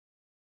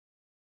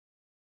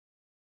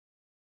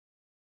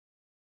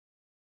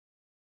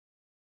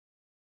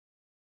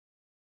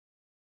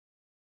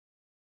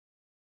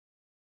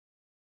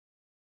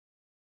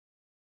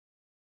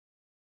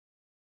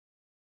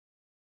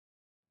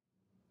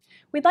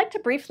We'd like to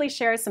briefly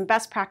share some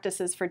best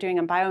practices for doing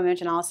a bioimage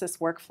analysis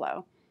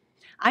workflow.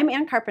 I'm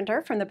Ann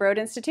Carpenter from the Broad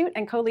Institute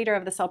and co-leader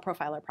of the Cell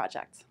Profiler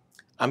project.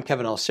 I'm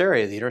Carpenter and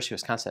Eliceiri of the University of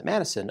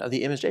Wisconsin-Madison of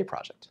the ImageJ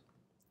project.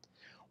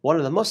 One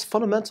of the most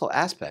fundamental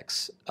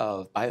aspects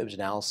of bioimage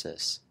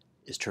analysis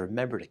is to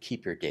remember to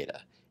keep your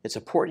data. It's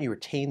important you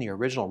retain the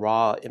original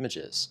raw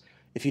images.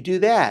 If you do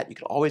that, you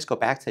can always go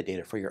back to the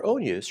data for your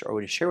own use, or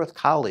when you share with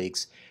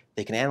colleagues,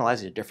 they can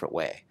analyze it a different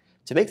way.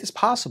 To make this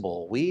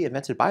possible, we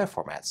invented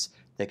bioformats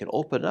that can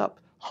open up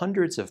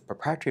hundreds of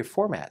proprietary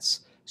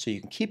formats so you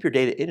can keep your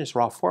data in its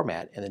raw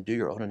format and then do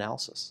your own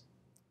analysis.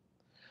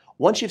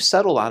 Once you've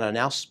settled on an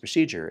analysis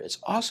procedure, it's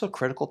also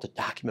critical to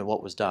document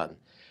what was done.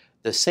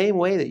 The same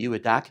way that you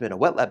would document a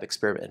wet lab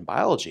experiment in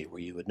biology,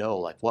 where you would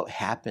know what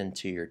happened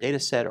to your data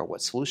set or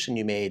what solution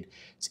you made,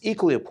 it's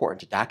equally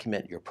important to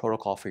document your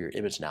protocol for your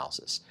image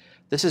analysis.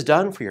 This is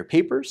done for your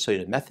papers, so you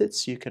have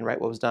methods so you can write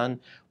what was done,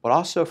 but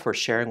also for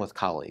sharing with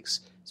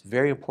colleagues. It's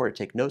very important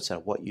to take notes on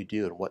what you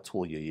do and what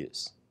tool you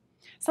use.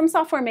 Some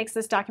software makes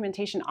this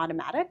documentation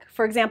automatic.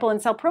 For example, in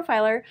Cell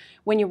Profiler,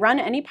 when you run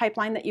any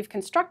pipeline that you've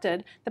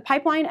constructed, the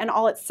pipeline and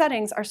all its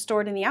settings are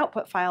stored in the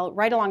output file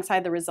right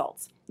alongside the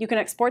results. You can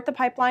export the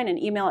pipeline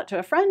and email it to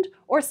a friend,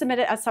 or submit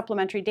it as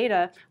supplementary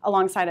data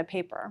alongside a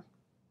paper.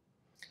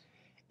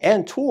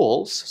 And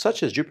tools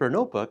such as Jupyter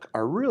Notebook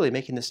are really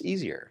making this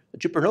easier. The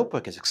Jupyter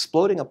Notebook is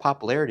exploding in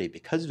popularity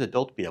because it's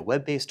built to be a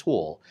web-based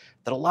tool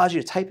that allows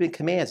you to type in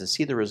commands and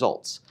see the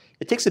results.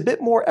 It takes a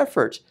bit more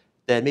effort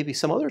than maybe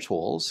some other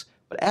tools,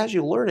 but as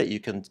you learn it, you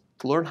can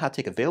learn how to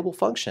take available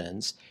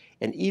functions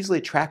and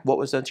easily track what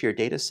was done to your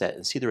data set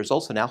and see the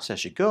results of analysis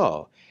as you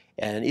go,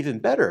 and even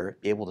better,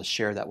 be able to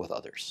share that with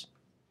others.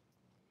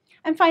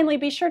 And finally,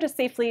 be sure to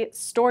safely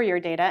store your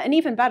data, and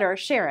even better,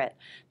 share it.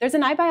 There's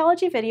an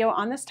iBiology video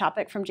on this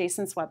topic from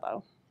Jason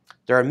Swedlow.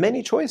 There are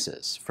many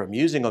choices, from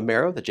using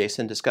Omero that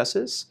Jason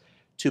discusses,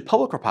 to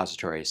public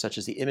repositories such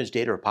as the Image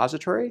Data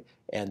Repository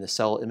and the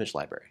Cell Image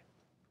Library.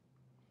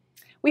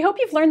 We hope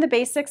you've learned the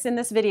basics in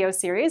this video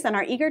series and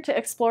are eager to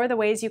explore the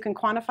ways you can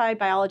quantify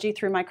biology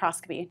through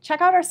microscopy.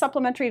 Check out our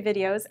supplementary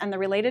videos and the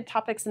related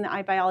topics in the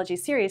iBiology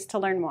series to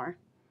learn more.